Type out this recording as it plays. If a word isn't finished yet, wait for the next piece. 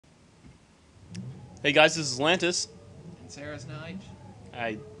Hey guys, this is Lantis. And Sarah's Night.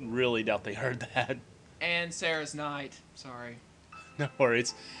 I really doubt they heard that. And Sarah's Night. Sorry. No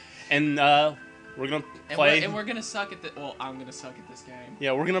worries. And we're gonna And play. we're gonna suck at the. Well, I'm gonna suck at this game.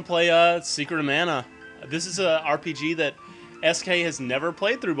 Yeah, we're gonna play Secret of Mana. This is a RPG that SK has never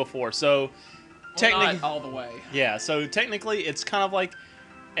played through before. So Not all the way. yeah. So technically, it's kind of like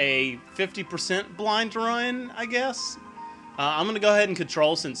a 50% blind run, I guess. I'm gonna go ahead and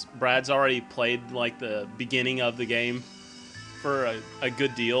control since Brad's already played like the beginning of the game for a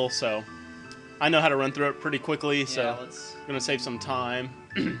good deal. So I know how to run through it pretty quickly. Yeah, So let's. I'm gonna save some time.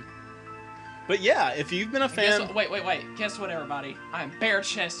 But yeah, if you've been a fan, Wait. Guess what, everybody? I'm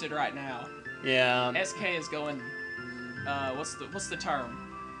bare-chested right now. yeah, SK is going. What's the term?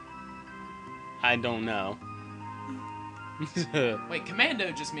 I don't know. Wait,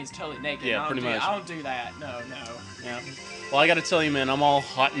 commando just means totally naked. Yeah, pretty much. I don't do that. No. Yeah. Well, I gotta tell you, man, I'm all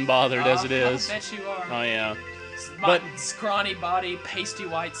hot and bothered as it is. I bet you are. Oh yeah. My But- scrawny body, pasty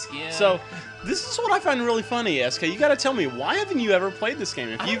white skin. So this is what I find really funny, SK. You gotta tell me, why haven't you ever played this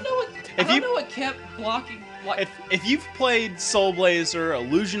game? I don't know what kept blocking. Like, If you've played Soul Blazer,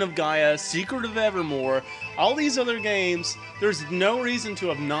 Illusion of Gaia, Secret of Evermore, all these other games, there's no reason to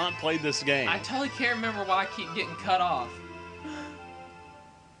have not played this game. I totally can't remember why I keep getting cut off.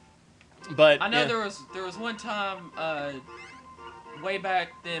 But I know yeah. there was one time way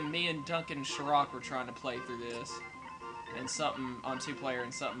back then, me and Duncan and Shirok were trying to play through this, and something on 2-player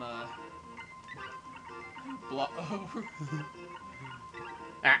and something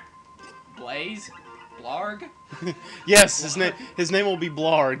Ah. Blaze, Blarg. Yes, his name will be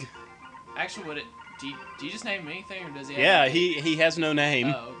Blarg. Actually, would it? Do you just name him anything, or does he? Yeah, have a name? he has no name.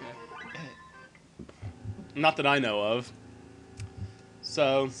 Oh, okay. Not that I know of.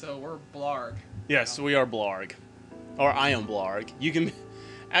 So So we're Blarg. yes, we are Blarg, or I am Blarg. You can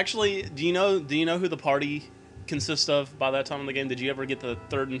actually. Do you know who the party consists of by that time in the game? Did you ever get the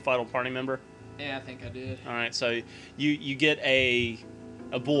third and final party member? Yeah, I think I did. All right, so you get a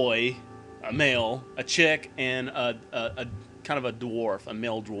boy, a male, a chick, and a kind of a dwarf, a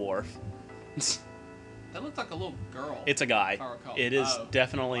male dwarf. That looked like a little girl. It's a guy. if I recall. It is Oh,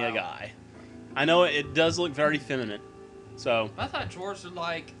 definitely a wow. guy. I know it does look very feminine. So I thought dwarves were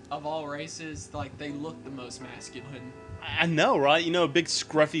like, of all races, like they look the most masculine. I know, right? You know, big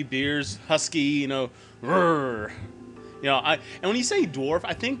scruffy beards, husky. You know, roar. You know, and when you say dwarf,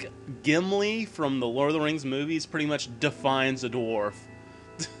 I think Gimli from the Lord of the Rings movies pretty much defines a dwarf.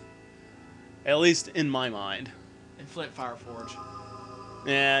 At least in my mind. And Flint Fireforge.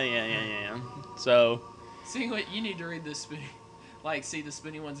 Yeah. So, See what you need to read this see the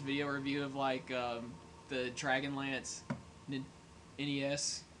Spinny One's video review of like the Dragonlance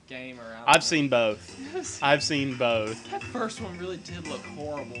NES game, or I don't know. I've seen both. I've seen both. That first one really did look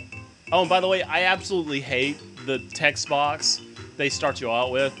horrible. Oh, and by the way, I absolutely hate the text box they start you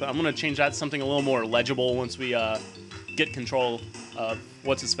out with. I'm going to change that to something a little more legible once we get control of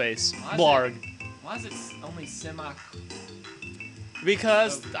what's his face, Blarg. Why is it only semi?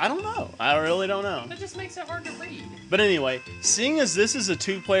 Because I don't know. I really don't know. That just makes it hard to read. But anyway, seeing as this is a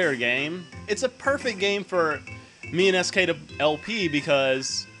 2-player game, it's a perfect game for me and SK to LP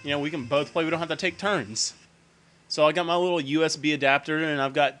because, you know, we can both play. We don't have to take turns. So I got my little USB adapter and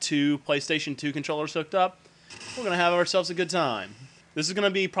I've got 2 PlayStation 2 controllers hooked up. We're going to have ourselves a good time. This is going to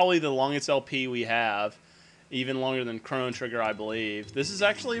be probably the longest LP we have, even longer than Chrono Trigger, I believe. This is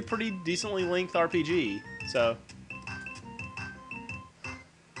actually a pretty decently length RPG. So,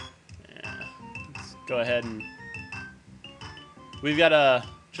 yeah, let's go ahead and we've got to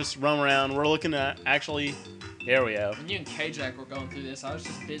just run around. We're looking at actually. There we go. When you and K-Jack were going through this, I was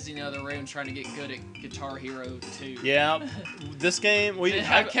just busy in the other room trying to get good at Guitar Hero 2. Yeah, this game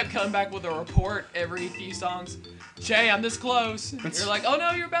I kept coming back with a report every few songs. Jay, I'm this close. You're like, oh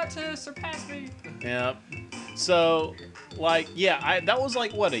no, you're about to surpass me. Yeah. So, like, yeah, that was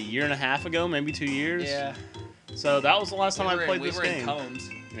like what, a year and a half ago, maybe 2 years. Yeah. So that was the last time I played this we were game. in Combs.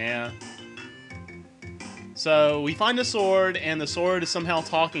 Yeah. So we find a sword, and the sword is somehow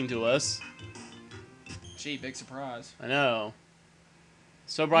talking to us. Gee, big surprise. I know.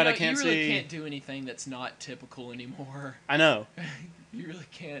 So bright I can't see. You really see. can't do anything that's not typical anymore. I know. You really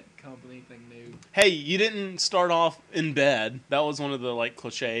can't come up with anything new. Hey, you didn't start off in bed. That was one of the like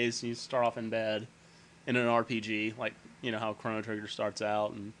cliches. You start off in bed in an RPG, like you know how Chrono Trigger starts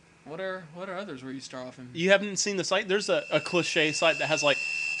out. And What are others where you start off in? you haven't seen the site? There's a cliche site that has like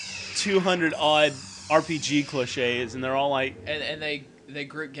 200 odd RPG cliches, and they're all like. And they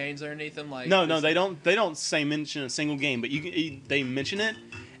group games underneath them, like No, they don't say mention a single game, but they mention it,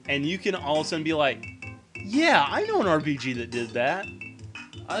 and you can all of a sudden be like, yeah, I know an RPG that did that.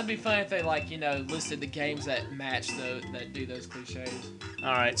 That'd be fun if they listed the games that match that do those cliches.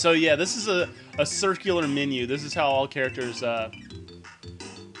 All right, so yeah, this is a circular menu. This is how all characters look.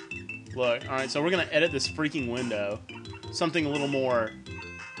 All right, so we're gonna edit this freaking window, something a little more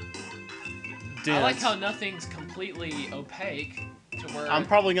dense. I like how nothing's completely opaque to where. I'm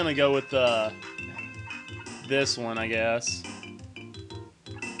probably gonna go with this one, I guess,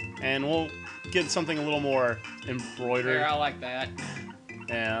 and we'll get something a little more embroidered. Yeah, I like that.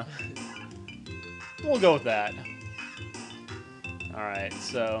 Yeah, we'll go with that. All right,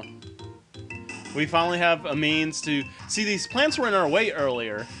 so we finally have a means to see these plants were in our way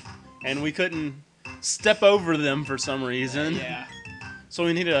earlier, and we couldn't step over them for some reason. Yeah. So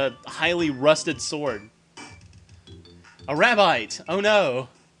we need a highly rusted sword. A rabbite! Oh no!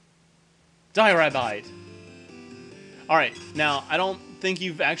 Die, rabbite! Alright, now, I don't think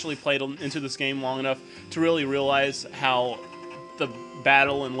you've actually played into this game long enough to really realize how the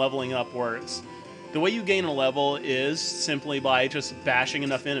battle and leveling up works. The way you gain a level is simply by just bashing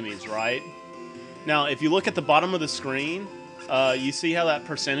enough enemies, right? Now, if you look at the bottom of the screen, you see how that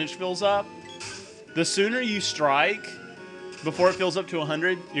percentage fills up? The sooner you strike, before it fills up to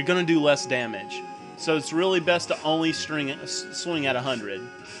 100, you're going to do less damage. So it's really best to only swing at 100,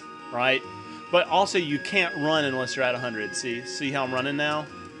 right? But also, you can't run unless you're at 100. See how I'm running now?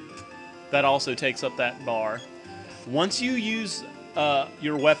 That also takes up that bar. Once you use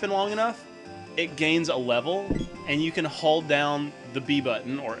your weapon long enough, it gains a level, and you can hold down the B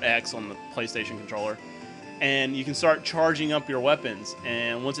button, or X on the PlayStation controller, and you can start charging up your weapons.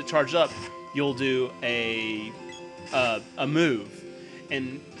 And once it charges up, you'll do a move.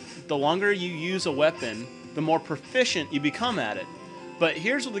 And the longer you use a weapon, the more proficient you become at it. But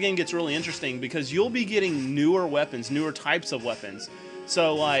here's where the game gets really interesting, because you'll be getting newer weapons, newer types of weapons.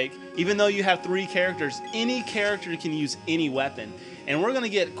 So, like, even though you have 3 characters, any character can use any weapon. And we're going to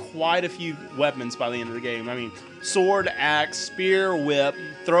get quite a few weapons by the end of the game. I mean, sword, axe, spear, whip,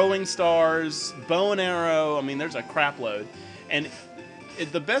 throwing stars, bow and arrow. I mean, there's a crap load. And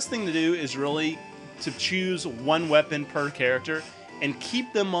the best thing to do is really to choose one weapon per character and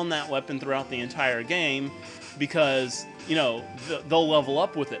keep them on that weapon throughout the entire game, because, you know, they'll level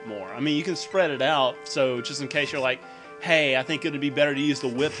up with it more. I mean, you can spread it out, so just in case you're like, hey, I think it would be better to use the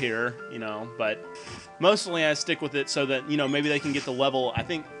whip here, you know, but mostly I stick with it so that, you know, maybe they can get the level, I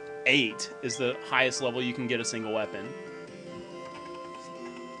think 8 is the highest level you can get a single weapon.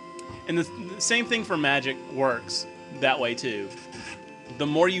 And the same thing for magic works that way too. The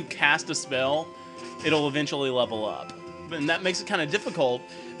more you cast a spell, it'll eventually level up. And that makes it kind of difficult,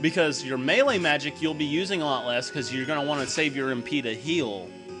 because your melee magic you'll be using a lot less, because you're going to want to save your MP to heal.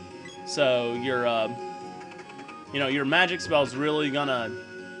 So your, you know, your magic spell's really going to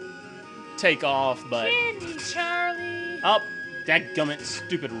take off, but... Candy, Charlie! Oh, dadgummit,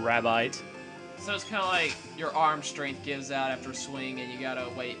 stupid rabbite. So it's kind of like your arm strength gives out after a swing, and you gotta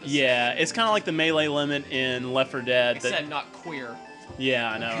wait. Yeah, it's kind of like the melee limit in Left 4 Dead. Except not queer.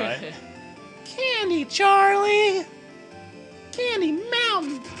 Yeah, I know, right? Candy, Charlie! Candy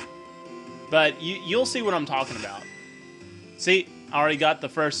Mountain! But you'll see what I'm talking about. See, I already got the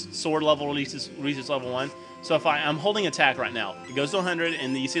first sword level reaches level 1. So if I'm holding attack right now, it goes to 100,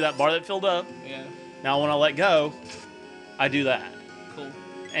 and you see that bar that filled up? Yeah. Now when I let go, I do that. Cool.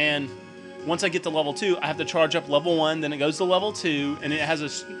 And once I get to level 2, I have to charge up level 1, then it goes to level 2, and it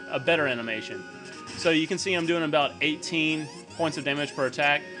has a better animation. So you can see I'm doing about 18 points of damage per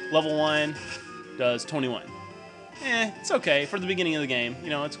attack. Level 1 does 21. It's okay for the beginning of the game.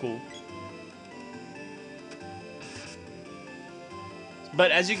 You know, it's cool. But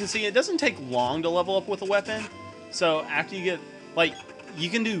as you can see, it doesn't take long to level up with a weapon. So after you get, like, you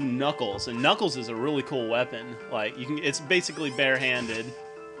can do Knuckles, and Knuckles is a really cool weapon. Like, it's basically barehanded.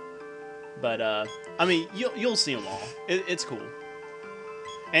 But, I mean, you'll see them all. It's cool.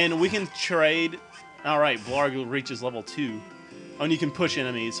 And we can trade. Alright, Blarg reaches level 2. Oh, and you can push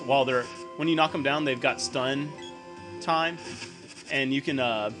enemies while they're, when you knock them down, they've got stun time. And you can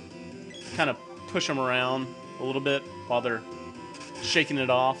kind of push them around a little bit while they're shaking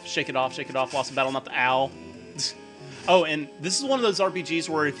it off. Shake it off, lost a battle, not the owl. Oh, and this is one of those RPGs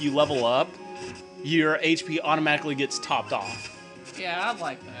where if you level up, your HP automatically gets topped off. Yeah, I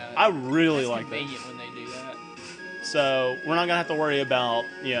like that. I really like that. It's convenient when they do that. So we're not gonna have to worry about,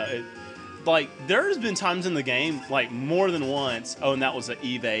 you know, like, there's been times in the game, like, more than once. Oh, and that was an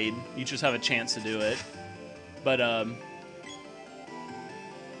evade. You just have a chance to do it. But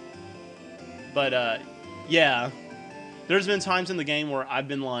yeah. There's been times in the game where I've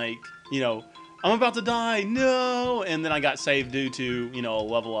been like, you know, I'm about to die, no! And then I got saved due to, you know, a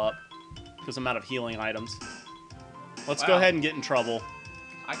level up. Because I'm out of healing items. Let's go ahead and get in trouble.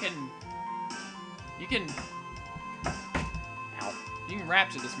 You can. Ow. You can rap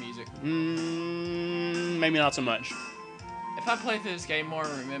to this music. Maybe not so much. If I played through this game more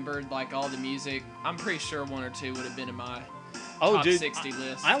and remembered like all the music, I'm pretty sure one or two would have been in my top 60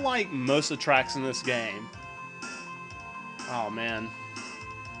 list. I like most of the tracks in this game. Oh man.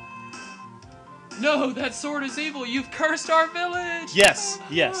 No, that sword is evil. You've cursed our village. Yes,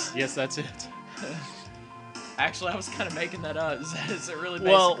 that's it. Actually, I was kind of making that up. Is it really?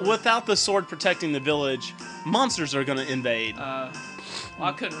 Well, without the sword protecting the village, monsters are going to invade. Well,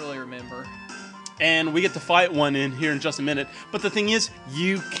 I couldn't really remember. And we get to fight one in here in just a minute. But the thing is,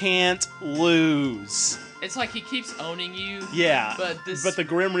 you can't lose. It's like he keeps owning you. Yeah. But the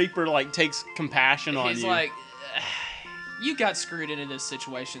Grim Reaper like takes compassion on you. He's like, you got screwed into this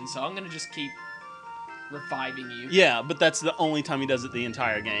situation, so I'm gonna just keep reviving you. Yeah, but that's the only time he does it the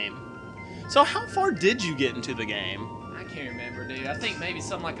entire game. So how far did you get into the game? I can't remember, dude. I think maybe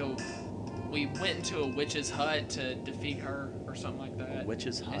something like we went into a witch's hut to defeat her or something like that.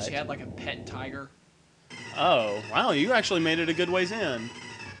 Witch's hut? And she had like a pet tiger. Oh, wow, you actually made it a good ways in.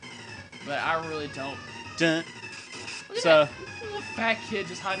 But I really don't. Dun. Look at So, that little fat kid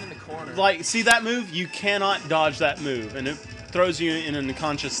just hiding in the corner. like, see that move? You cannot dodge that move, and it throws you in an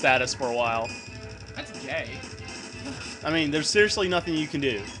unconscious status for a while. That's gay. I mean, there's seriously nothing you can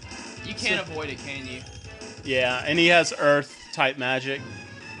do. You can't avoid it, can you? Yeah, and he has Earth-type magic.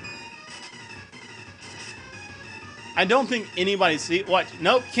 I don't think anybody see... What?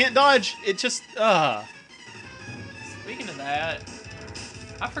 Nope, can't dodge. It just... Speaking of that,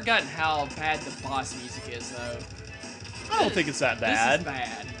 I've forgotten how bad the boss music is, though. I don't think it's that bad. This is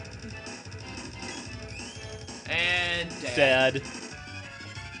bad. And dead.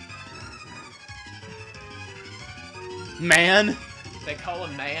 Man. They call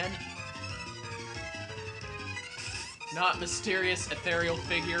him Man. Not mysterious ethereal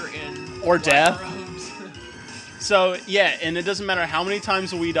figure in or death. Robes. So yeah, and it doesn't matter how many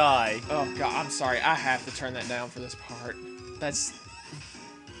times we die. Oh god, I'm sorry. I have to turn that down for this part. That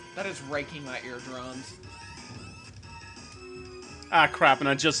is raking my eardrums. Ah crap! And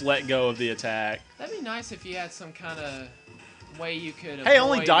I just let go of the attack. That'd be nice if you had some kind of way you could. Hey, I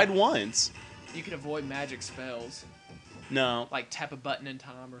only died once. You could avoid magic spells. No. Like tap a button in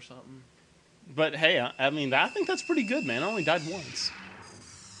time or something. But hey, I mean, I think that's pretty good, man. I only died once.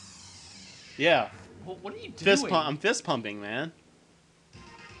 Yeah. Well, what are you doing? I'm fist pumping, man.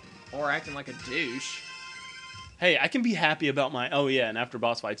 Or acting like a douche. Hey, I can be happy about my... Oh, yeah, and after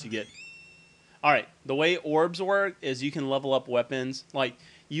boss fights, you get... All right, the way orbs work is you can level up weapons. Like,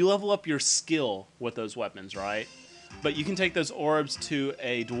 you level up your skill with those weapons, right? But you can take those orbs to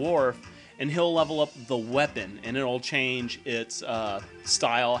a dwarf, and he'll level up the weapon, and it'll change its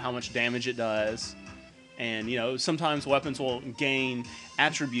style, how much damage it does. And, you know, sometimes weapons will gain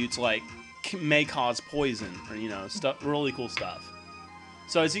attributes like may cause poison, or, you know, stuff, really cool stuff.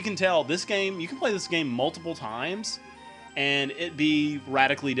 So as you can tell, this game, you can play this game multiple times, and it be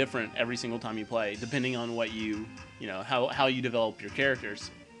radically different every single time you play, depending on what you know, how you develop your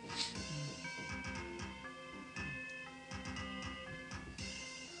characters.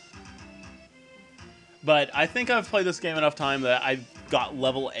 But I think I've played this game enough time that I've got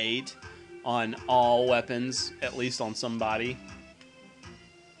level 8 on all weapons, at least on somebody.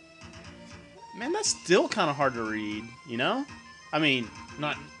 Man, that's still kind of hard to read, you know? I mean,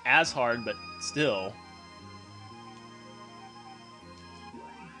 not as hard, but still.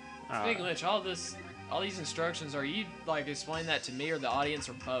 Speaking of which, all these instructions, are you like explaining that to me or the audience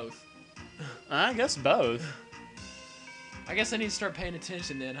or both? I guess both. I guess I need to start paying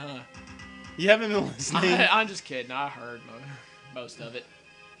attention then, huh? You haven't been listening. I'm just kidding. I heard most of it.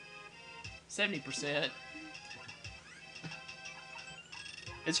 70%.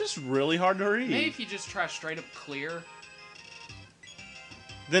 It's just really hard to read. Maybe if you just try straight up clear.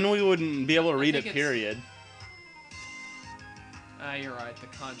 Then we wouldn't be able to read it, period. You're right. The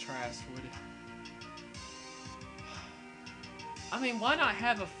contrast would... I mean, why not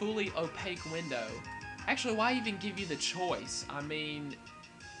have a fully opaque window? Actually, why even give you the choice? I mean...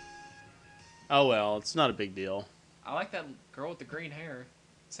 Oh, well, it's not a big deal. I like that girl with the green hair.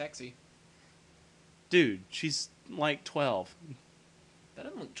 Sexy. Dude, she's like 12. That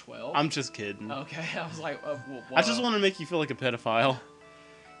doesn't look 12. I'm just kidding. Okay, I was like... I just want to make you feel like a pedophile.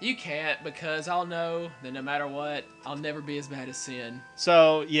 You can't, because I'll know that no matter what, I'll never be as bad as Sin.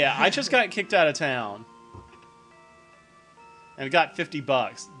 So, yeah, I just got kicked out of town. And I got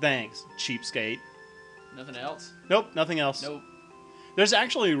 $50. Thanks, cheapskate. Nothing else? Nope, nothing else. Nope. There's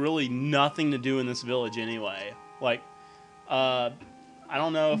actually really nothing to do in this village anyway. Like, I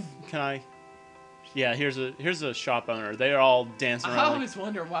don't know if... Can I Yeah, here's a shop owner. They are all dancing I around, always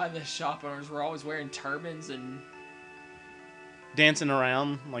wonder why the shop owners were always wearing turbans and dancing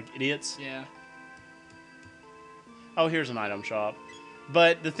around like idiots. yeah. Oh, here's an item shop.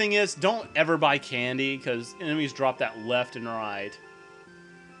 But the thing is, don't ever buy candy because enemies drop that left and right.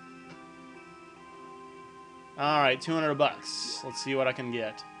 All right, $200. Let's see what I can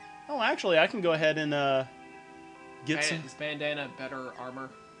get. Oh, actually, I can go ahead and get some. Is bandana better armor?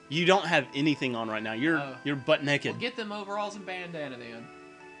 You don't have anything on right now. You're butt naked. Well, get them overalls and bandana then.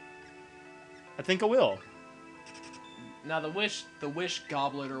 I think I will. Now the wish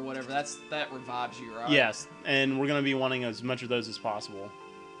goblet or whatever, that revives you, right? Yes, and we're gonna be wanting as much of those as possible.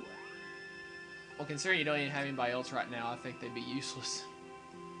 Well, considering you don't even have anybody else right now, I think they'd be useless.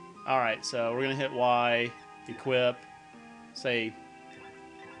 All right, so we're gonna hit Y, equip, say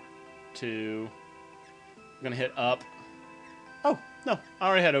 2. I'm gonna hit up. Oh no, I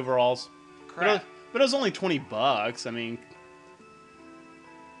already had overalls. Crap. But it was only $20. I mean,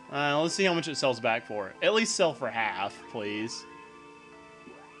 let's see how much it sells back for. At least sell for half, please.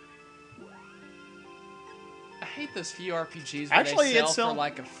 I hate those few RPGs where Actually, they sell for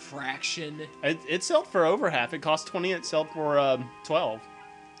like a fraction. It sold for over half. It cost 20. It sold for 12.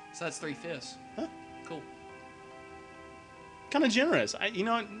 So that's 3/5. Huh? Cool. Kind of generous. You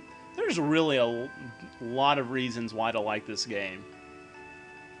know what? There's really a lot of reasons why to like this game.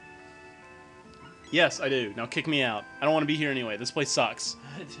 Yes, I do. Now kick me out. I don't want to be here anyway. This place sucks.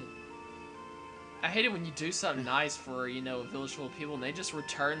 I hate it when you do something nice for, a village full of people and they just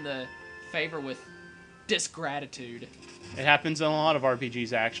return the favor with disgratitude. It happens in a lot of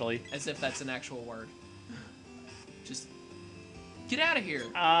RPGs, actually. As if that's an actual word. Just get out of here.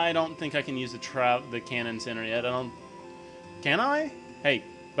 I don't think I can use the cannon center yet. Can I? Hey,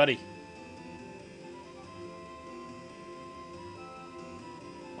 buddy.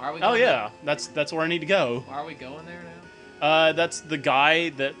 Why are we Oh going yeah, that's where I need to go. Why are we going there now? That's the guy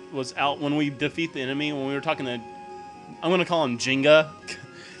that was out when we defeat the enemy. When we were talking to, I'm gonna call him Jenga,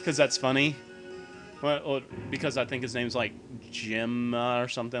 because that's funny. Well, because I think his name's like Jim or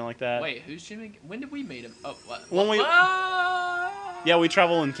something like that. Wait, who's Jimmy? When did we meet him? Oh, what? Yeah, we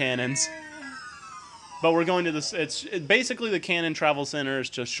travel in cannons. But we're going to this. Basically the cannon travel center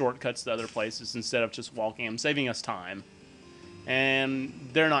is just shortcuts to other places instead of just walking them, saving us time. And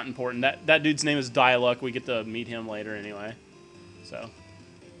they're not important. That dude's name is Dialuck. We get to meet him later anyway. So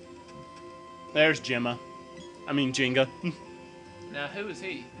there's Jenga. Now, who is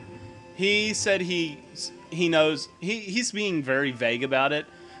he? He said he knows. He's being very vague about it,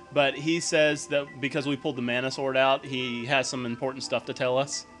 but he says that because we pulled the mana sword out, he has some important stuff to tell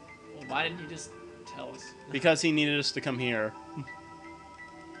us. Well, why didn't you just tell us? Because he needed us to come here.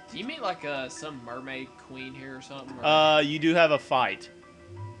 Do you meet like some mermaid queen here or something? Or? You do have a fight.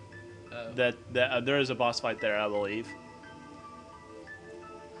 Oh. That there is a boss fight there, I believe.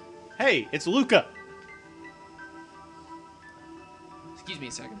 Hey, it's Luca. Excuse me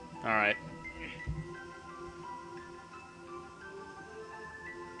a second. All right.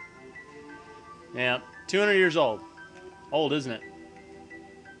 Yeah, 200 years old. Old, isn't it?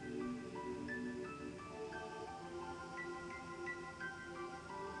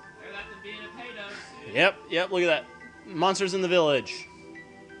 They're like them being a pedo. Yep, look at that. Monsters in the village.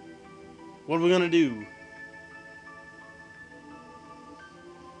 What are we gonna do?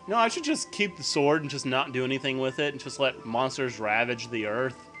 No, I should just keep the sword and just not do anything with it and just let monsters ravage the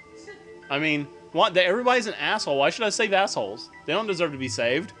earth. I mean, everybody's an asshole. Why should I save assholes? They don't deserve to be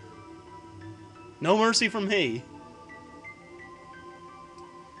saved. No mercy from me.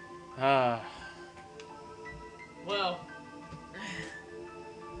 Well,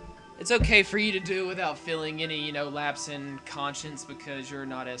 it's okay for you to do without feeling any, lapse in conscience because you're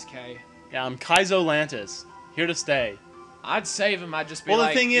not SK. Yeah, I'm Kaizo Lantis, here to stay. I'd save him. I'd just be well,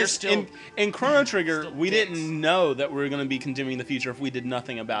 like, the thing you're is, still, in Chrono Trigger, still we dicks. didn't know that we were going to be condemning the future if we did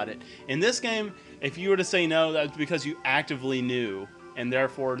nothing about it. In this game, if you were to say no, that's because you actively knew, and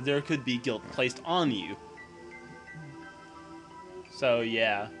therefore there could be guilt placed on you. So,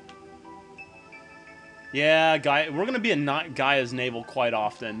 yeah. Yeah, we're going to be in Gaia's navel quite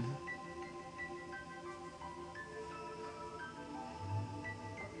often.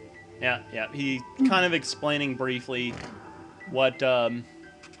 Yeah, he kind of explaining briefly what, Now,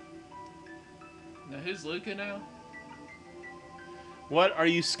 who's Luca now? What are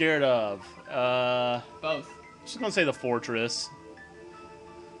you scared of? Both. I'm just gonna say the fortress.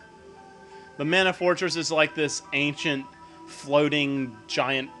 The Mana Fortress is like this ancient, floating,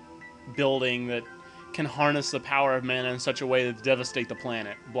 giant building that can harness the power of mana in such a way to devastate the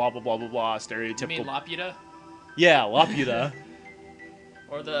planet. Blah, blah, blah, blah, blah. Stereotypical. You mean Laputa? Yeah, Laputa.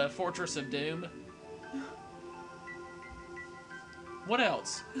 Or the Fortress of Doom? What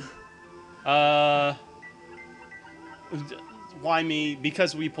else? Why me?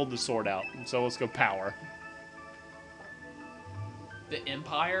 Because we pulled the sword out. So let's go power. The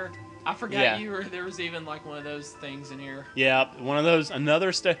Empire? I forgot Yeah. there was even like one of those things in here. Yeah, one of those.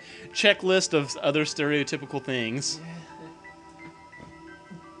 Another checklist of other stereotypical things.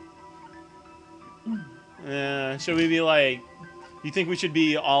 Should we be like? You think we should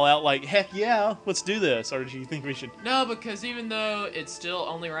be all out like, heck yeah, let's do this? Or do you think we should... No, because even though it's still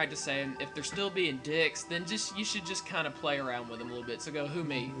only right to say, if they're still being dicks, then you should just kind of play around with them a little bit. So go, who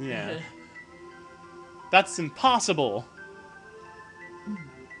me? Yeah. That's impossible.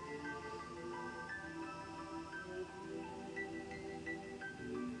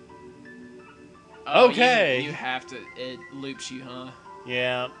 Oh, okay. You have to, it loops you, huh?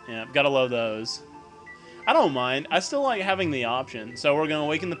 Yeah, gotta love those. I don't mind. I still like having the option. So we're gonna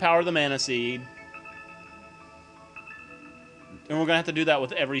awaken the power of the mana seed. And we're gonna have to do that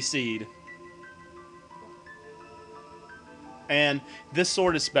with every seed. And this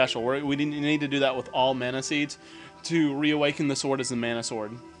sword is special. We need to do that with all mana seeds to reawaken the sword as a mana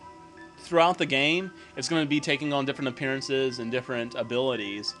sword. Throughout the game, it's going to be taking on different appearances and different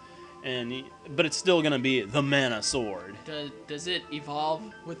abilities, but it's still going to be the mana sword. Does it evolve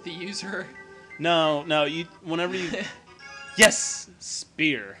with the user? No. Whenever you, yes,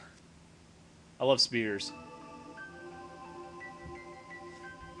 spear. I love spears.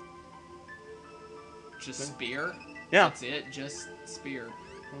 Just spear? Yeah. That's it, just spear.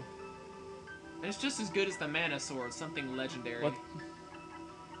 And it's just as good as the mana sword, something legendary. What?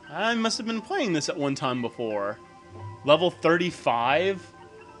 I must have been playing this at one time before. Level 35?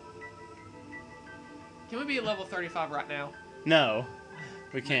 Can we be at level 35 right now? No,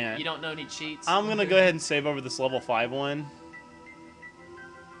 we can't. You don't know any cheats? I'm going to go ahead and save over this level 5 one.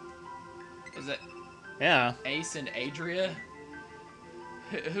 Is it Yeah. Ace and Adria?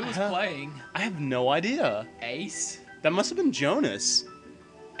 Who was playing? I have no idea. Ace? That must have been Jonas.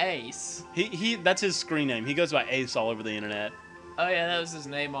 Ace? That's his screen name. He goes by Ace all over the internet. Oh yeah, that was his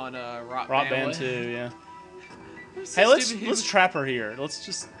name on Rock Band 2, yeah. So Hey, let's trap her here. Let's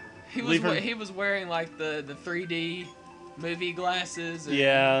just leave her. He was wearing like the 3D movie glasses. And...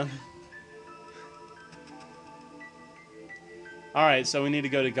 Yeah. All right, so we need to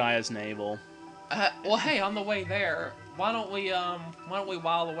go to Gaia's navel. Well, hey, on the way there, why don't we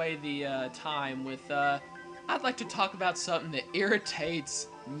while away the time with I'd like to talk about something that irritates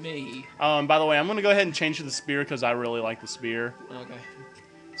me. And by the way, I'm gonna go ahead and change to the spear because I really like the spear. Okay.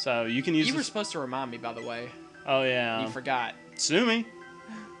 So you can use. You were supposed to remind me, by the way. Oh yeah. You forgot. Sue me.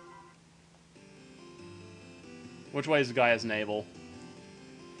 Which way is Gaia's navel?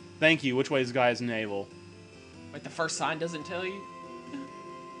 Thank you. Which way is Gaia's navel? Wait, the first sign doesn't tell you?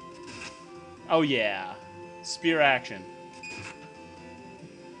 Oh yeah. Spear action.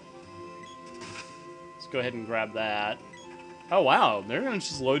 Let's go ahead and grab that. Oh wow, they're gonna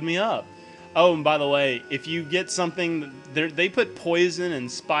just load me up. Oh, and by the way, if you get something, they put poison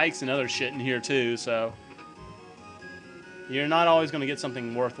and spikes and other shit in here too, so you're not always gonna get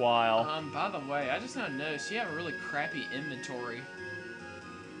something worthwhile. By the way, I just now noticed you have a really crappy inventory.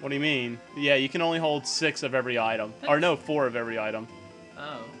 What do you mean? Yeah, you can only hold 6 of every item. Or no, 4 of every item.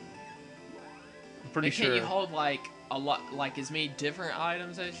 Oh. I'm pretty But sure. Can't you hold like a lot, like as many different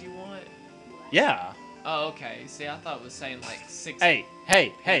items as you want? Yeah. Oh, okay. See, I thought it was saying like 6. Hey,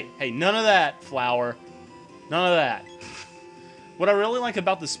 none of that, Flower. None of that. What I really like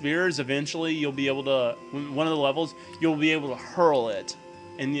about the spear is eventually you'll be able to, one of the levels, you'll be able to hurl it,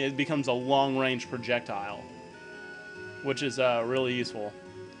 and it becomes a long-range projectile, which is really useful.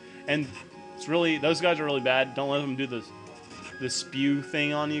 And it's really, those guys are really bad. Don't let them do the spew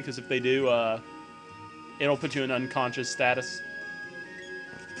thing on you, because if they do, it'll put you in unconscious status.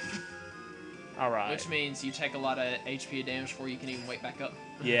 Alright. Which means you take a lot of HP damage before you can even wake back up.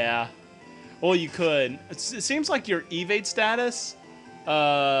 Yeah. Well, you could. It seems like your evade status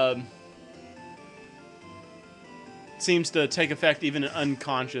seems to take effect even in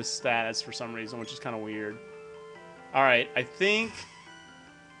unconscious status for some reason, which is kind of weird. Alright, I think...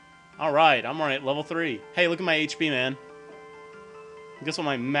 Alright, I'm alright. Level 3. Hey, look at my HP, man. Guess what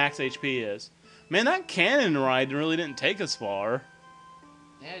my max HP is. Man, that cannon ride really didn't take us far.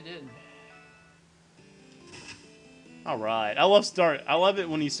 Yeah, it did. Alright. I love it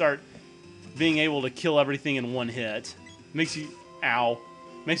when you start being able to kill everything in one hit. Makes you... Ow.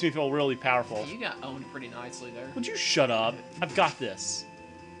 Makes me feel really powerful. You got owned pretty nicely there. Would you shut up? I've got this.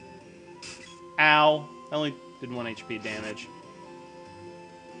 Ow. I only did 1 HP damage.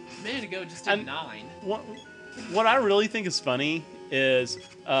 A minute ago, just did 9. What I really think is funny is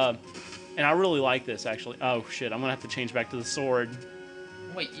And I really like this, actually. Oh, shit. I'm going to have to change back to the sword.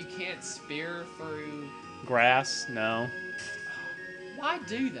 Wait, you can't spear through... Grass? No. Why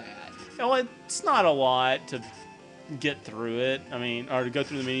do that? Well, it's not a lot to get through it. I mean, or to go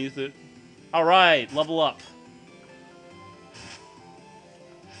through the menus. All right, level up.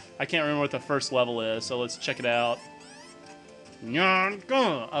 I can't remember what the first level is, so let's check it out.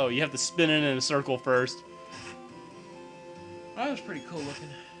 Oh, you have to spin it in a circle first. That was pretty cool looking.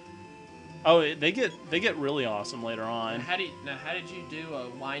 Oh, they get really awesome later on. How did you do a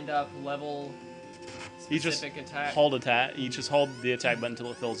wind up level specific attack? Hold attack. You just hold the attack button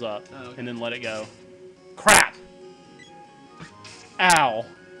until it fills up, okay. and then let it go. Crap! Ow!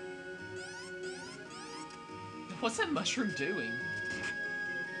 What's that mushroom doing?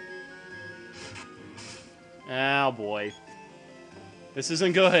 Oh boy, this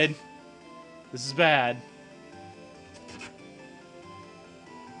isn't good. This is bad.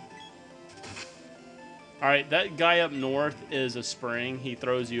 All right, that guy up north is a spring. He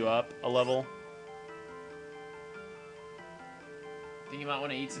throws you up a level. Think you might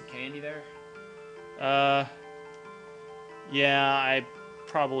want to eat some candy there? Yeah, I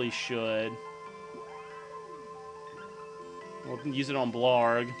probably should. We'll use it on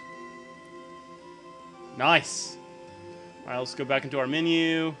Blarg. Nice. All right, let's go back into our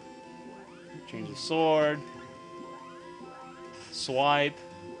menu. Change the sword. Swipe.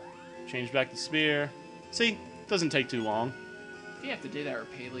 Change back the spear. See, doesn't take too long. If you have to do that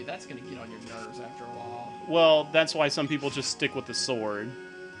repeatedly, that's going to get on your nerves after a while. Well, that's why some people just stick with the sword,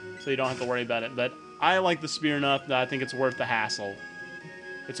 so you don't have to worry about it. But I like the spear enough that I think it's worth the hassle.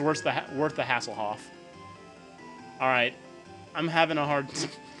 It's worth the Hasselhoff. All right, I'm having a hard.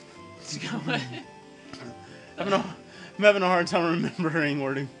 I'm having a hard time remembering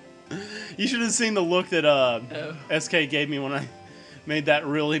where to. You should have seen the look that SK gave me when I made that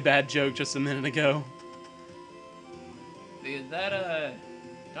really bad joke just a minute ago. Dude, that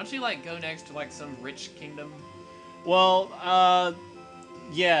don't you like go next to like some rich kingdom? Well,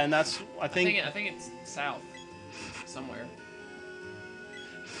 yeah, and that's I think it's south somewhere.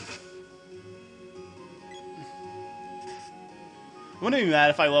 I wouldn't be mad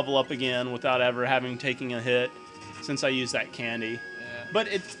if I level up again without ever having taken a hit, since I used that candy. Yeah. But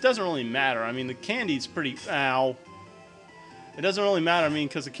it doesn't really matter. I mean, the candy's pretty. Ow. It doesn't really matter. I mean,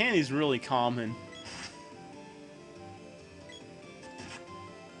 because the candy's really common.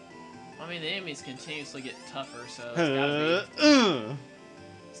 I mean, the enemies continuously get tougher, so it's gotta be.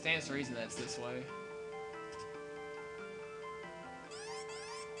 Stands to reason that's this way.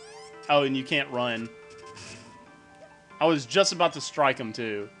 Oh, and you can't run. I was just about to strike him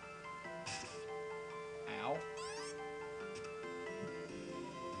too. Ow.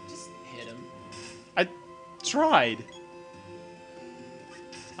 Just hit him. I tried.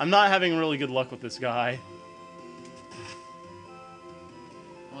 I'm not having really good luck with this guy.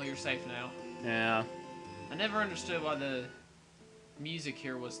 Well, you're safe now. Yeah. I never understood why the music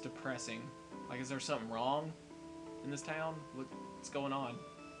here was depressing. Like, is there something wrong in this town? What's going on?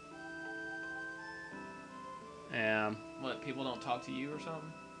 Yeah. What, people don't talk to you or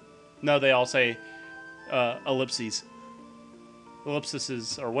something? No, they all say ellipses.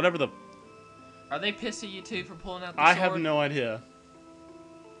 Ellipses, or whatever the... Are they pissed at you too for pulling out the I sword? have no idea.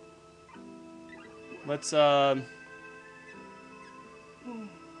 Let's, Kung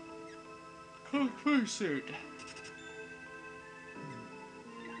suit.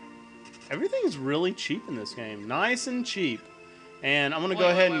 Everything's really cheap in this game. Nice and cheap. And I'm going to go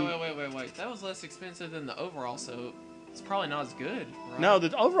ahead and... Wait. That was less expensive than the overall, so it's probably not as good, right? No,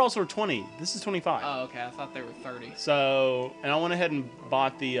 the overalls were 20. This is 25. Oh, okay. I thought they were 30. So, and I went ahead and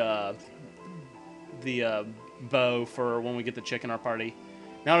bought the bow for when we get the chick in our party.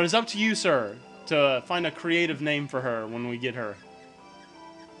 Now it is up to you, sir, to find a creative name for her when we get her.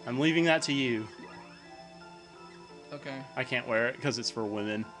 I'm leaving that to you. Okay. I can't wear it because it's for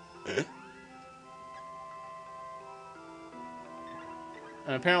women.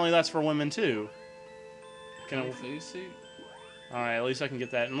 And apparently that's for women too. Kung fu suit? Alright, at least I can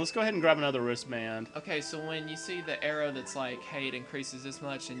get that. And let's go ahead and grab another wristband. Okay, so when you see the arrow that's like, hey, it increases this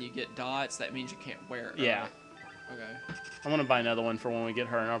much and you get dots, that means you can't wear it, right? Yeah. Okay. I want to buy another one for when we get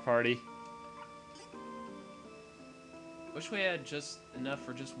her in our party. Wish we had just enough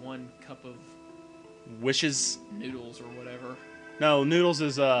for just one cup of Wishes? noodles or whatever. No, noodles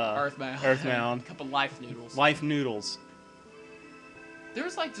is Earthbound. Earthbound. Cup of life noodles. Life noodles. There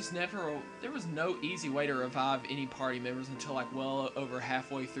was like just never, there was no easy way to revive any party members until like well over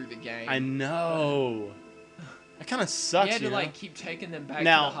halfway through the game. I know. That kind of sucks. You had to know? like keep taking them back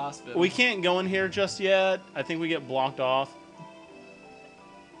Now, to the hospital. we can't go in here just yet. I think we get blocked off.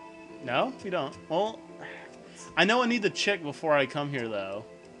 No, we don't. Well, I know I need the chick before I come here, though.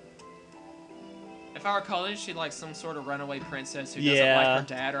 If I recall, isn't she like some sort of runaway princess who doesn't like her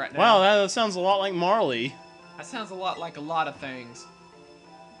dad right now? Wow, that sounds a lot like Marley. That sounds a lot like a lot of things.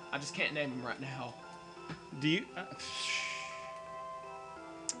 I just can't name them right now. Do you...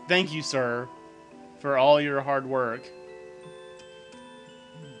 Thank you, sir, for all your hard work.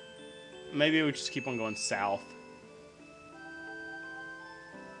 Maybe we just keep on going south.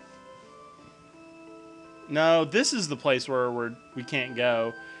 No, this is the place where we can't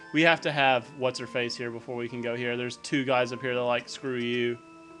go. We have to have what's-her-face here before we can go here. There's 2 guys up here that like, screw you.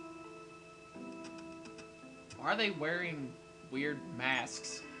 Why are they wearing weird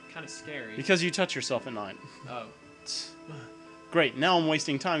masks? Kind of scary. Because you touch yourself at night. Oh. Great, now I'm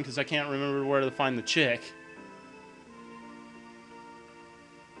wasting time because I can't remember where to find the chick.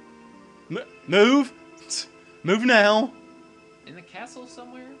 Move! Move now! In the castle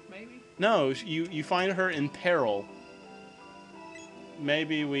somewhere, maybe? No, you find her in peril.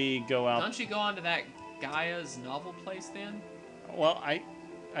 Maybe we go out... Don't you go on to that Gaia's novel place then? Well, I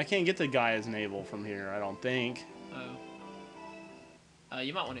can't get to Gaia's navel from here, I don't think. Oh.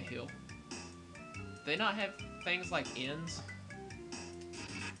 You might want to heal. Do they not have things like inns?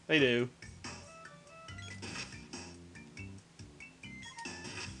 They do.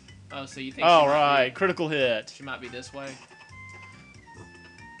 Oh, so you think Oh, right. Critical hit. She might be this way?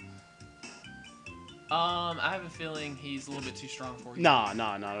 I have a feeling he's a little bit too strong for you. Nah,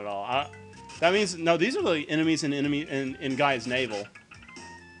 not at all. That means... No, these are the enemies in Gaia's navel.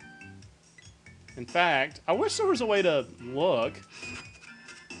 In fact, I wish there was a way to look.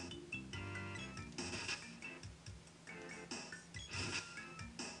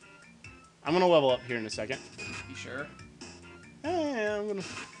 I'm going to level up here in a second. You sure? Yeah, I'm going to...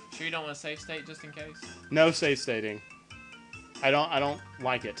 Sure you don't want to save state just in case? No save stating. I don't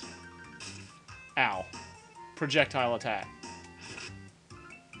like it. Ow. Projectile attack.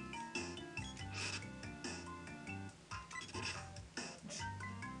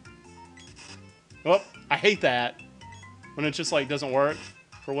 Oh, I hate that. When it just like doesn't work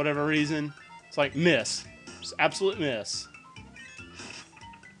for whatever reason. It's like miss. Just absolute miss.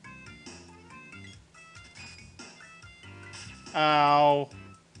 Ow.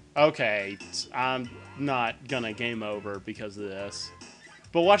 Okay, I'm not gonna game over because of this.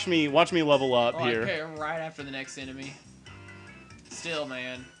 But watch me level up here. Okay, right after the next enemy. Still,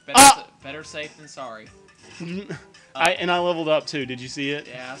 man, better safe than sorry. I leveled up too. Did you see it?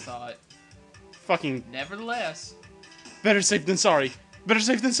 Yeah, I saw it. Fucking. Nevertheless. Better safe than sorry. Better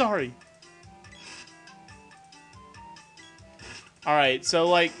safe than sorry. All right, so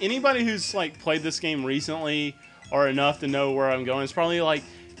like anybody who's like played this game recently or enough to know where I'm going is probably like,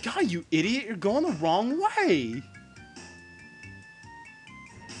 God, you idiot! You're going the wrong way.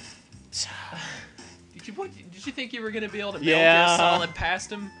 Did you think you were gonna be able to yeah. Metal Gear Solid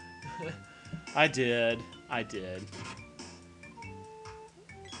past him? I did.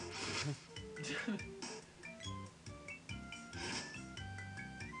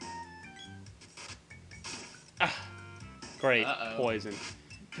 Great. Poison.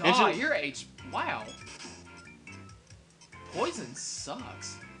 God, your H. Wow. Poison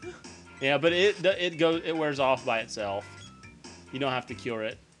sucks. Yeah, but it wears off by itself. You don't have to cure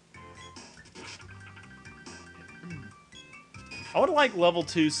it. I would like level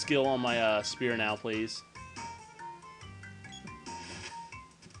 2 skill on my spear now, please.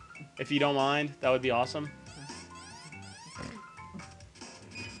 If you don't mind, that would be awesome.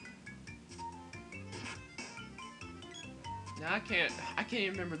 Now I can't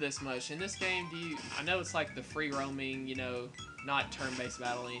even remember this much. In this game, I know it's like the free roaming, you know, not turn-based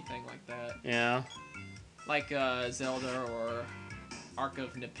battle, anything like that. Yeah. Like Zelda or Ark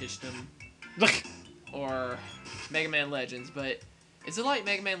of Nepishtim. Or Mega Man Legends, but is it like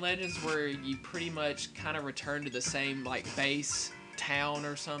Mega Man Legends where you pretty much kind of return to the same like base town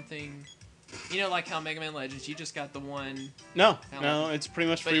or something? You know, like how Mega Man Legends, you just got the one. No, it's pretty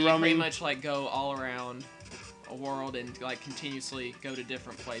much free roaming. But you pretty much like go all around a world and like continuously go to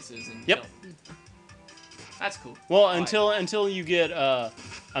different places and. Yep. That's cool. Well, until you get a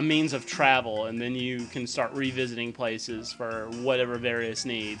means of travel, and then you can start revisiting places for whatever various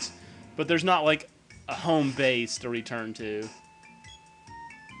needs. But there's not like a home base to return to.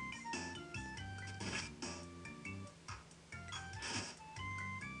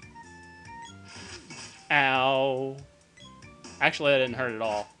 Ow. Actually, that didn't hurt at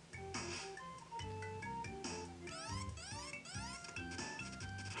all.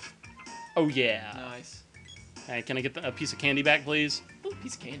 Oh, yeah. Nice. Hey, can I get a piece of candy back, please? Ooh,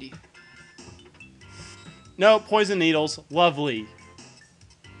 piece of candy. No, poison needles. Lovely.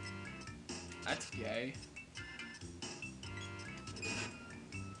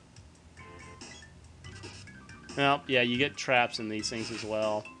 Well, yeah, you get traps in these things as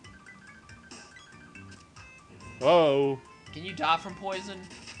well. Whoa. Can you die from poison?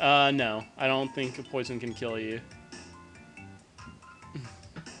 No. I don't think a poison can kill you.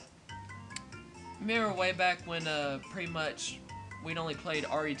 Remember way back when pretty much we'd only played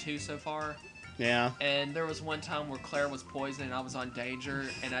RE2 so far? Yeah. And there was one time where Claire was poisoned and I was on danger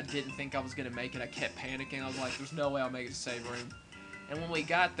and I didn't think I was going to make it. I kept panicking. I was like, there's no way I'll make it to save room. And when we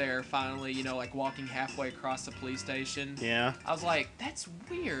got there, finally, you know, like walking halfway across the police station, Yeah. I was like, that's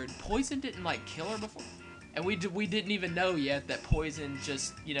weird. Poison didn't like kill her before. And we didn't even know yet that poison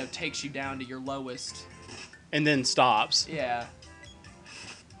just, you know, takes you down to your lowest. And then stops. Yeah.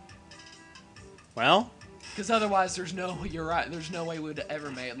 Well. Because otherwise, you're right, there's no way we'd ever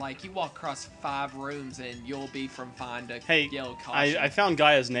make it. Like, you walk across 5 rooms and you'll be from fine to yellow caution. I found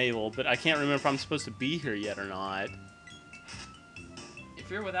Gaia's navel, but I can't remember if I'm supposed to be here yet or not. If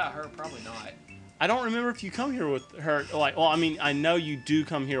you're without her, probably not. I don't remember if you come here with her. Like, well, I mean, I know you do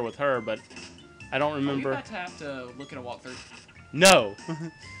come here with her, but I don't remember. You're about to have to look at a walkthrough. No.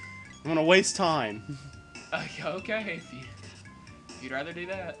 I'm going to waste time. Okay, if you'd rather do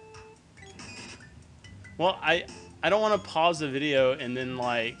that. Well, I don't want to pause the video and then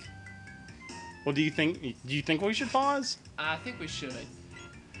like. Well, do you think we should pause? I think we should,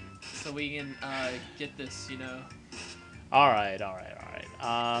 so we can get this, you know. All right.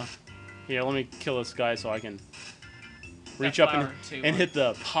 Here, let me kill this guy so I can reach up and hit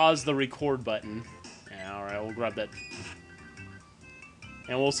the pause the record button. Yeah, all right, we'll grab that,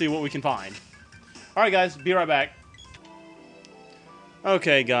 and we'll see what we can find. All right, guys, be right back.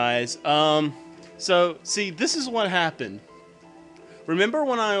 Okay, guys. So, see, this is what happened. Remember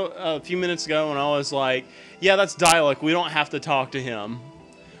when a few minutes ago when I was like, yeah, that's Dialog, we don't have to talk to him.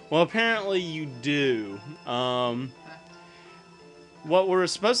 Well, apparently you do. What we're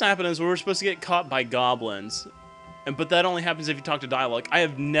supposed to happen is we're supposed to get caught by goblins. But that only happens if you talk to Dialog. I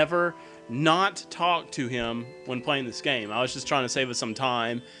have never not talked to him when playing this game. I was just trying to save us some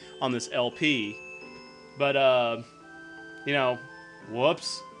time on this LP. But, you know,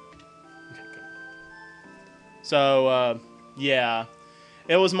 whoops. So, yeah,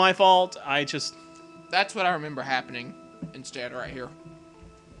 it was my fault. That's what I remember happening instead right here.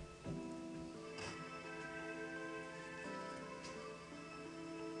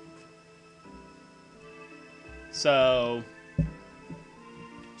 So.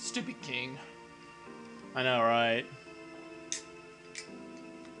 Stupid king. I know, right?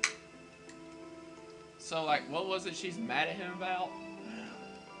 So, like, what was it she's mad at him about?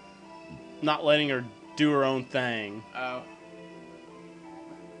 Not letting her do her own thing. Oh.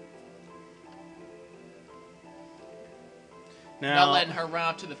 Now, not letting her run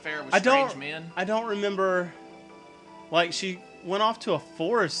out to the fair with strange men. I don't remember. Like, she went off to a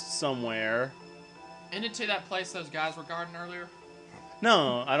forest somewhere. Isn't it to that place those guys were guarding earlier?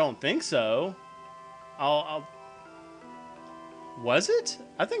 No, I don't think so. Was it?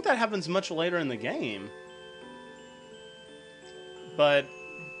 I think that happens much later in the game. But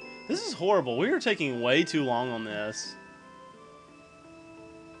this is horrible. We are taking way too long on this.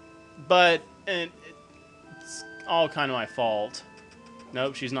 But it's all kind of my fault.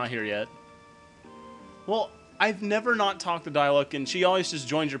 Nope, she's not here yet. Well, I've never not talked to Dialog, and she always just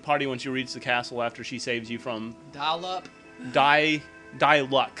joins your party when you reach the castle after she saves you from... Dial-up?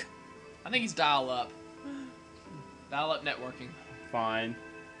 Dialog. I think he's dial-up. Dial-up networking. Fine.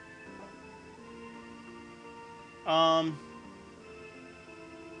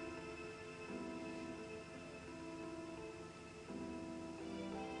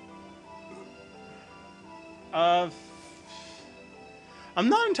 I'm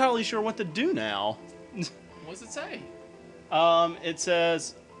not entirely sure what to do now. What does it say? It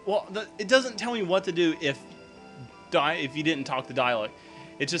says, well, it doesn't tell me what to do if you didn't talk to Dialog.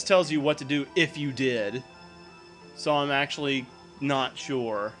 It just tells you what to do if you did. So I'm actually not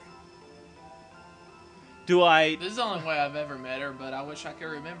sure. Do I... This is the only way I've ever met her, but I wish I could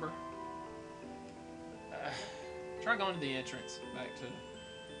remember. Try going to the entrance. Back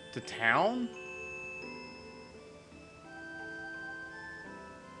to... To town?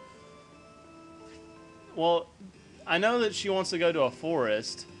 Well, I know that she wants to go to a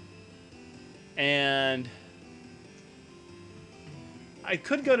forest. And... I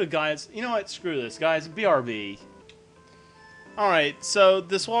could go to guys... You know what? Screw this, guys. BRB. Alright, so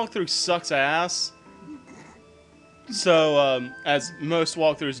this walkthrough sucks ass. So, as most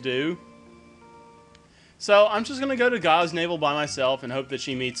walkthroughs do. So, I'm just going to go to Gaia's navel by myself and hope that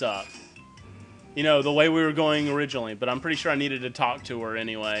she meets up. You know, the way we were going originally. But I'm pretty sure I needed to talk to her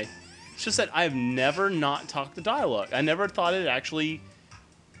anyway. It's just that I've never not talked to Dialog. I never thought it actually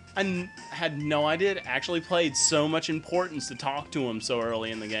had no idea it actually played so much importance to talk to him so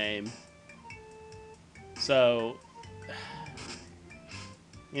early in the game. So,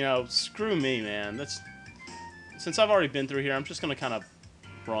 you know, screw me, man. Since I've already been through here, I'm just gonna kind of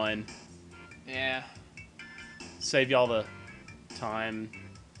run. Yeah. Save y'all the time.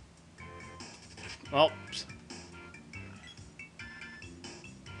 Well,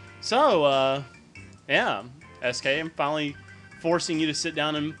 so, yeah, SK, I'm finally forcing you to sit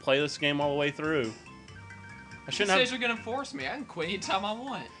down and play this game all the way through. I shouldn't have. You said you're gonna force me. I can quit anytime I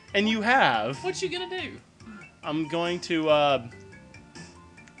want. And you have. What you gonna do? I'm going to, I'm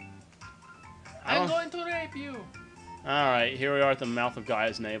going to rape you. Alright, here we are at the mouth of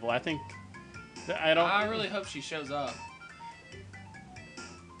Gaia's navel. I think... I really hope she shows up.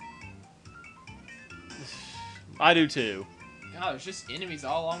 I do too. God, there's just enemies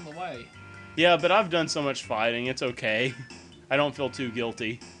all along the way. Yeah, but I've done so much fighting, it's okay. I don't feel too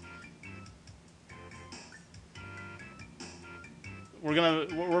guilty.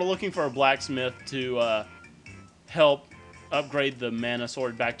 We're looking for a blacksmith to help upgrade the mana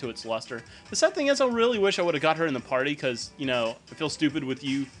sword back to its luster. The sad thing is, I really wish I would have got her in the party, because, you know, I feel stupid with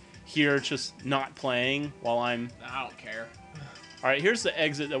you here just not playing while I'm... I don't care. Alright, here's the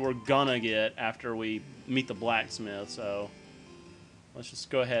exit that we're gonna get after we meet the blacksmith, so... Let's just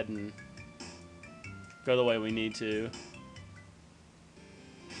go ahead and go the way we need to.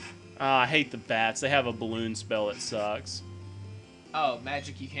 I hate the bats. They have a balloon spell that sucks. Oh,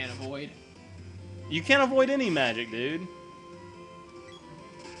 magic you can't avoid? You can't avoid any magic, dude.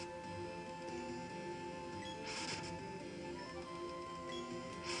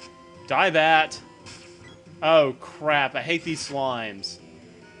 Die, bat. Oh, crap. I hate these slimes.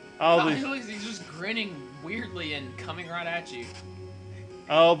 Oh, He's just grinning weirdly and coming right at you.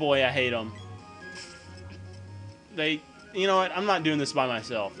 Oh, boy, I hate them. You know what? I'm not doing this by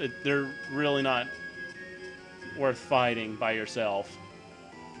myself. They're really not worth fighting by yourself.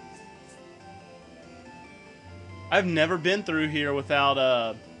 I've never been through here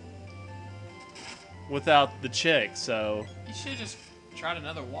without the chick, so... You should have just tried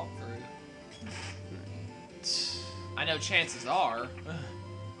another walkthrough. I know chances are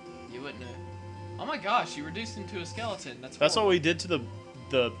you wouldn't have... Oh my gosh, you reduced him to a skeleton. That's what we did to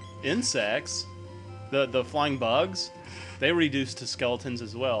the insects. The flying bugs. They reduced to skeletons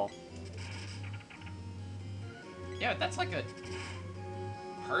as well. Yeah, that's like a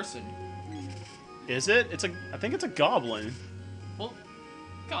person. Is it? I think it's a goblin. Well,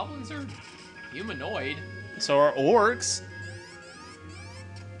 goblins are humanoid. So are orcs.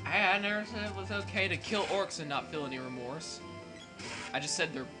 I never said it was okay to kill orcs and not feel any remorse. I just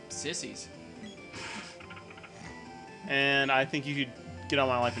said they're sissies. And I think you could get on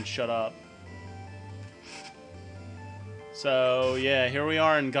my life and shut up. So, yeah, here we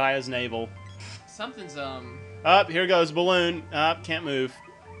are in Gaia's navel. Something's, Up, here goes balloon. Up, can't move.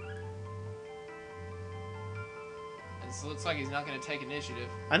 It looks like he's not going to take initiative.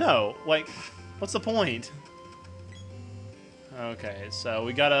 I know. Like, what's the point? Okay, so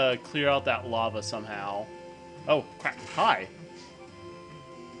we gotta clear out that lava somehow. Oh, crap. Hi.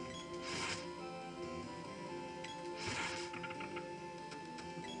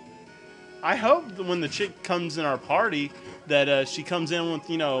 I hope that when the chick comes in our party that she comes in with,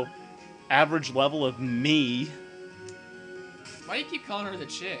 you know, average level of me. Why do you keep calling her the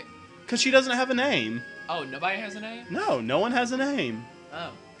chick? Because she doesn't have a name. Oh, nobody has a name? No, no one has a name.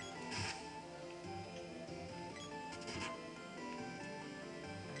 Oh.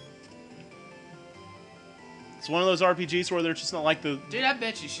 It's one of those RPGs where they're just not like the... Dude, I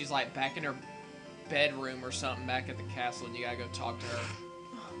bet you she's like back in her bedroom or something back at the castle and you gotta go talk to her.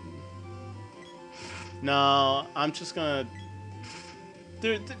 No, I'm just gonna...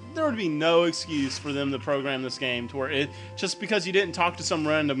 There would be no excuse for them to program this game to where just because you didn't talk to some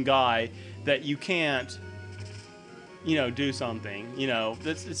random guy that you can't, you know, do something. You know,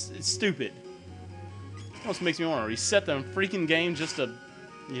 it's stupid. It almost makes me want to reset the freaking game just to,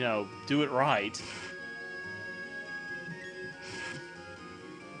 you know, do it right.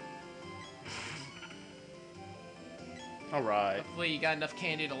 Alright. Hopefully you got enough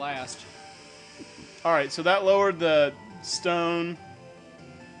candy to last. Alright, so that lowered the stone.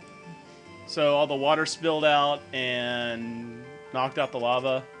 So all the water spilled out and knocked out the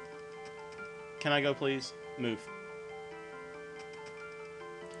lava. Can I go, please? Move.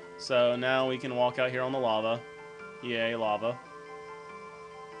 So now we can walk out here on the lava. Yay, lava.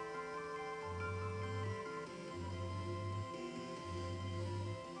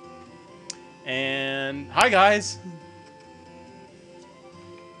 And hi, guys.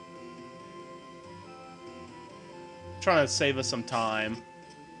 Trying to save us some time.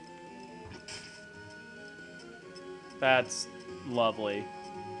 That's lovely.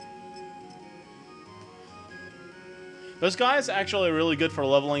 Those guys actually are really good for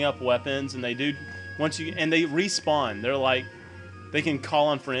leveling up weapons, and they do and they respawn. They're like they can call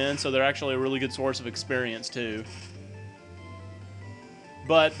on friends, so they're actually a really good source of experience too.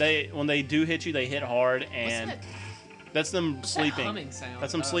 But when they do hit you, they hit hard, and that's them sleeping. That humming sound?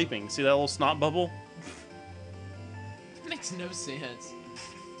 That's them sleeping. See that little snot bubble? That makes no sense.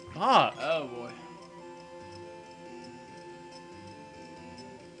 Fuck. Oh boy.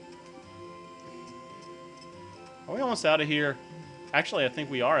 Are we almost out of here? Actually, I think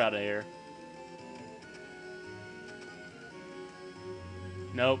we are out of here.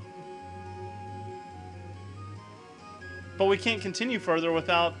 Nope. But we can't continue further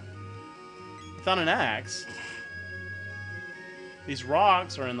without an axe. These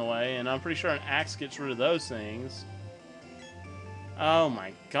rocks are in the way, and I'm pretty sure an axe gets rid of those things. Oh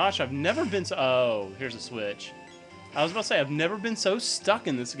my gosh, I've never been so... Oh, here's a switch. I was about to say, I've never been so stuck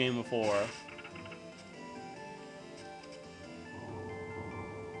in this game before.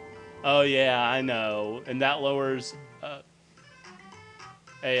 Oh yeah, I know. And that lowers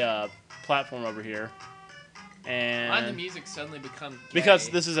a platform over here. And why did the music suddenly become gay? Because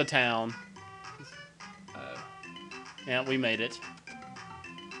this is a town. Oh. Yeah, we made it.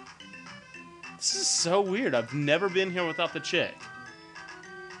 This is so weird. I've never been here without the chick.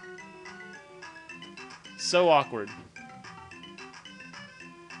 So awkward.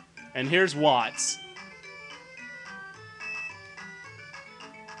 And here's Watts.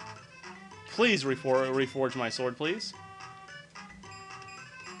 Please reforge my sword, please.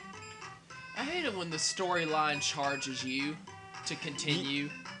 I hate it when the storyline charges you to continue.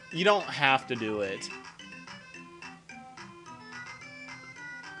 You don't have to do it.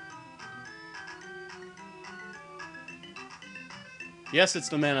 Yes, it's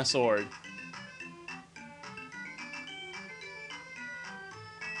the mana sword.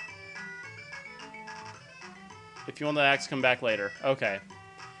 If you want the axe, come back later. Okay.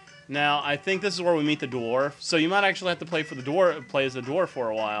 Now, I think this is where we meet the dwarf. So you might actually have to play as the dwarf for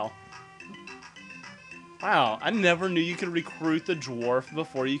a while. Wow, I never knew you could recruit the dwarf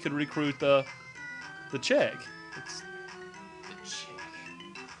before you could recruit the chick. The chick.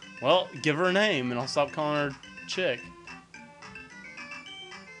 Well, give her a name and I'll stop calling her chick.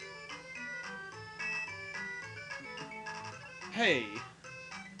 Hey.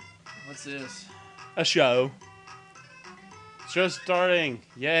 What's this? A show. Show's starting.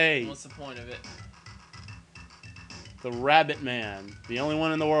 Yay. What's the point of it? The Rabbit Man. The only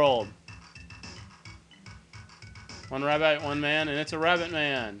one in the world. One rabbit, one man, and it's a Rabbit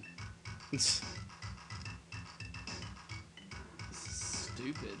Man. This is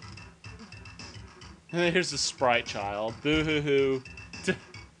stupid. Here's the Sprite Child. Boo-hoo-hoo.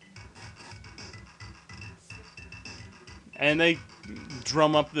 And they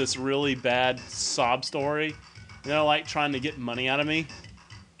drum up this really bad sob story. And they're like trying to get money out of me.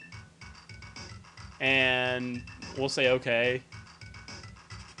 And we'll say okay.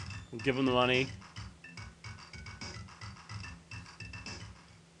 We'll give them the money.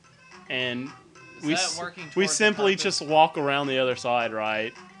 And we simply just walk around the other side,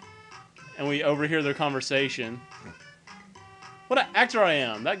 right? And we overhear their conversation. What an actor I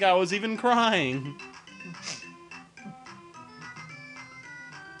am. That guy was even crying.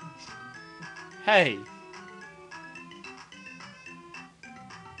 Hey.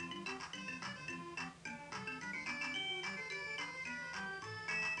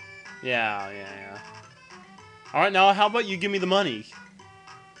 Yeah. Alright, now how about you give me the money?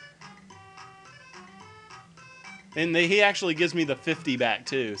 And he actually gives me the 50 back,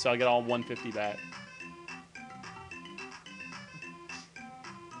 too. So I get all 150 back.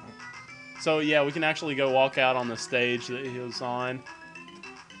 So, yeah, we can actually go walk out on the stage that he was on.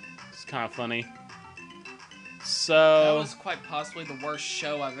 It's kind of funny. So... that was quite possibly the worst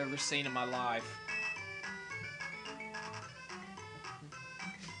show I've ever seen in my life.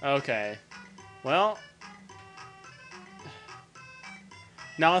 Okay. Well...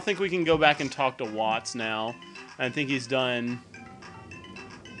 now I think we can go back and talk to Watts now. I think he's done...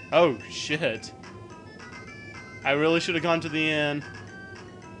 oh, shit. I really should have gone to the inn.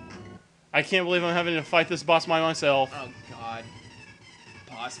 I can't believe I'm having to fight this boss by myself. Oh, God.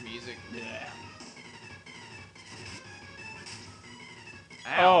 Boss music. Yeah.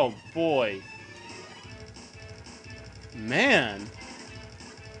 Oh, boy. Man.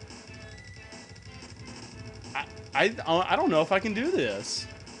 I don't know if I can do this.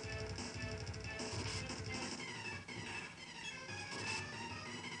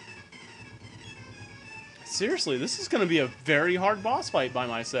 Seriously, this is going to be a very hard boss fight by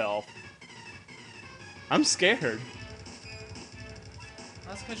myself. I'm scared.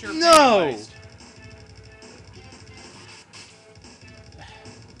 That's because you're No! penalized.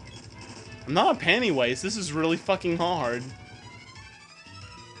 I'm not a panty waste. This is really fucking hard.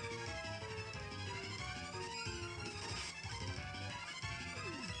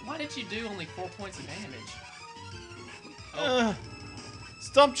 Why did you do only 4 points of damage? Oh.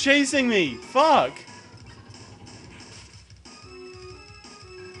 Stop chasing me! Fuck!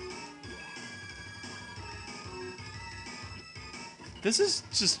 This is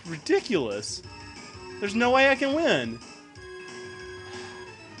just ridiculous. There's no way I can win.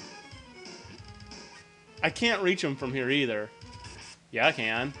 I can't reach him from here either. Yeah, I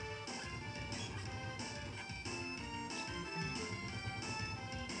can.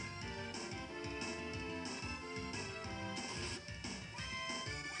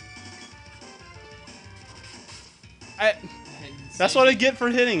 That's what I get for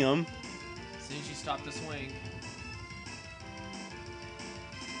hitting him. As soon as you stop the swing.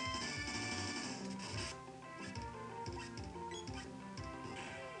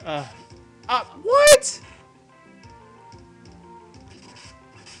 What?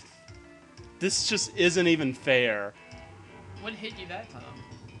 This just isn't even fair. What hit you that time?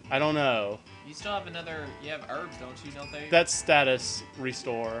 I don't know. You still have another. You have herbs, don't you? Don't they? That's status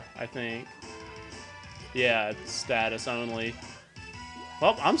restore, I think. Yeah, it's status only.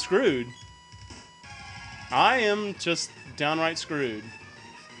 Well, I'm screwed. I am just downright screwed.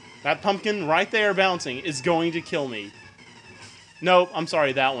 That pumpkin right there bouncing is going to kill me. Nope, I'm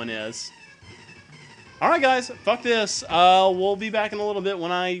sorry, that one is. Alright guys, fuck this. We'll be back in a little bit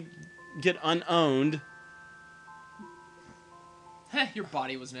when I get unowned. Your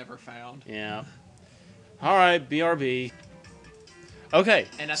body was never found. Yeah. Alright, BRB. Okay,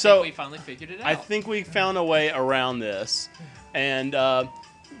 and I so think we finally figured it out. I think we found a way around this. And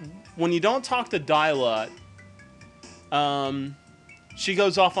when you don't talk to Dyla, she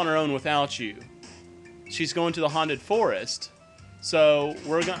goes off on her own without you. She's going to the haunted forest. So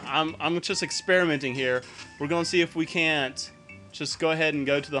I'm just experimenting here. We're gonna see if we can't just go ahead and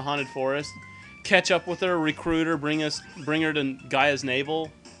go to the haunted forest, catch up with her, recruit her, bring her to Gaia's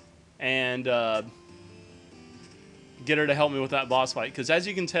navel, and get her to help me with that boss fight. Because as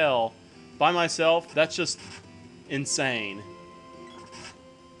you can tell, by myself, that's just insane.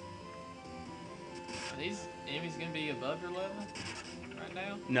 Are these enemies gonna be above your level right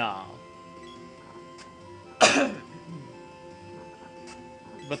now? No.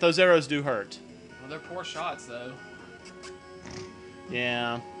 But those arrows do hurt. Well, they're poor shots, though.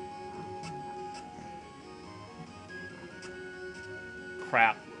 Yeah.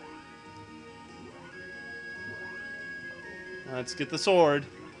 Crap. Let's get the sword.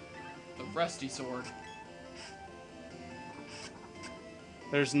 The rusty sword.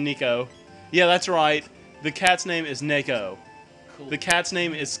 There's Nico. Yeah, that's right. The cat's name is Neko. Cool. The cat's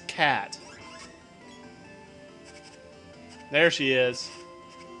name is Cat. There she is.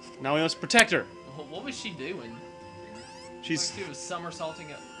 Now we must protect her. What was she doing? She's like she was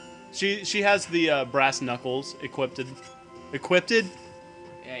somersaulting up. She has the brass knuckles equipped. Equipped?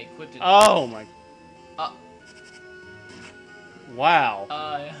 Yeah, equipped. Oh my. Wow.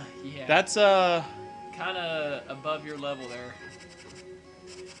 Yeah. That's kind of above your level there.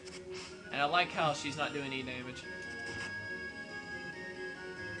 And I like how she's not doing any damage.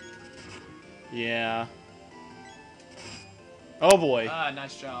 Yeah. Oh boy.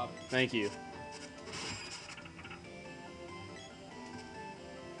 Nice job. Thank you.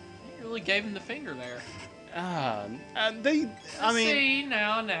 You really gave him the finger there. I mean. See,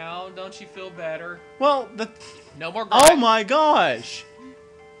 now, don't you feel better? Well, no more gripe. Oh my gosh.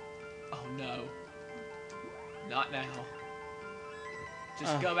 Oh no. Not now.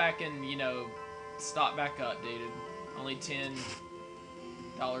 Just go back and, stock back up, dude. Only $10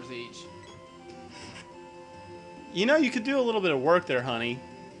 each. You could do a little bit of work there, honey.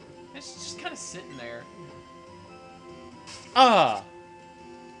 It's just kind of sitting there.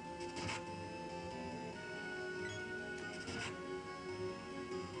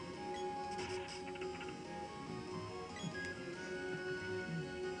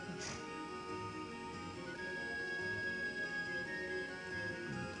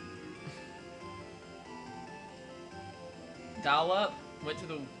 Dial up. Went to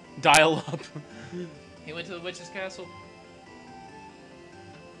the. Dial up. He went to the witch's castle.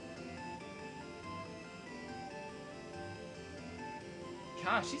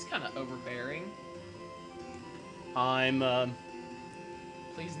 Gosh, she's kind of overbearing.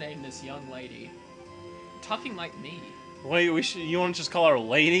 Please name this young lady. Talking like me. Wait, you want to just call her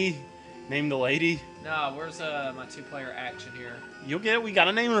Lady? Name the lady? Nah, where's my two-player action here? You'll get it. We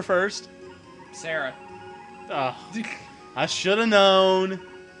gotta name her first. Sarah. I should have known.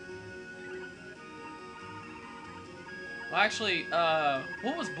 Well, actually,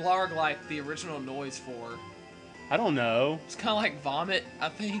 what was blarg like the original noise for? I don't know. It's kind of like vomit, I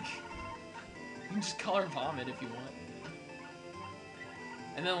think. You can just call her vomit if you want.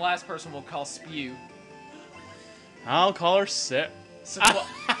 And then the last person we'll call spew. I'll call her Sick. Sakwa.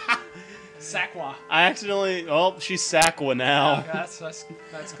 I accidentally. Oh, she's Sakwa now. Oh, that's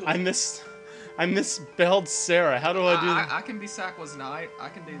cool. I misspelled Sarah. How do I do that? I can be Sakwa's knight. I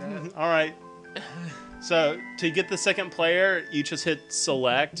can do that. All right. So to get the second player, you just hit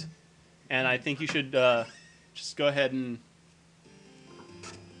select, and I think you should just go ahead and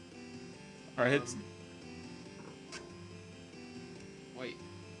Wait.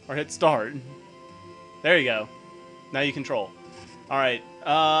 hit start. There you go. Now you control. All right.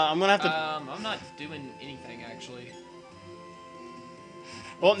 I'm gonna have to. I'm not doing anything actually.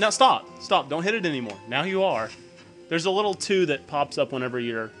 Well, now stop. Stop. Don't hit it anymore. Now you are. There's a little 2 that pops up whenever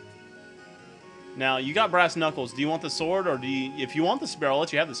you're. Now you got brass knuckles. Do you want the sword, or do you? If you want the spear, I'll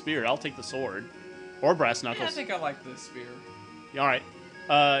let you have the spear. I'll take the sword, or brass knuckles. Yeah, I think I like the spear. All right.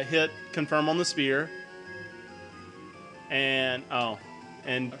 Hit confirm on the spear, and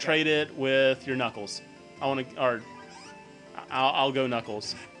Okay. trade it with your knuckles. I'll go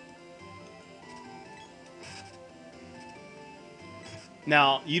knuckles.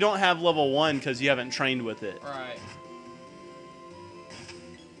 Now you don't have level 1 because you haven't trained with it. Right.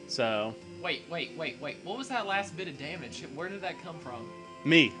 So. Wait. What was that last bit of damage? Where did that come from?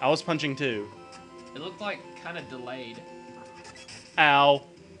 Me. I was punching too. It looked like kind of delayed. Ow.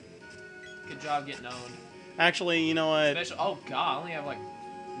 Good job getting owned. Actually, you know what? Oh god, I only have like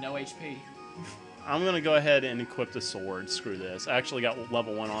no HP. I'm gonna go ahead and equip the sword. Screw this. I actually got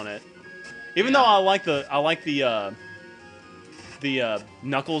level 1 on it. Even Yeah. though I like the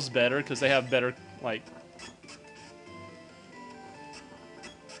knuckles better because they have better like.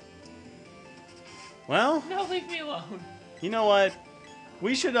 Well, No, leave me alone. you know what?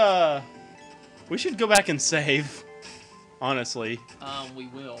 We should go back and save. Honestly, We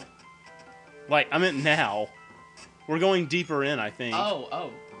will. like I meant now. We're going deeper in, I think.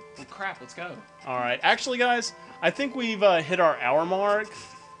 Oh. Well, crap. Let's go. All right. Actually, guys, I think we've hit our hour mark.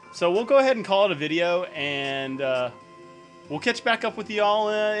 So we'll go ahead and call it a video, and we'll catch back up with y'all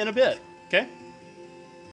in a bit. Okay?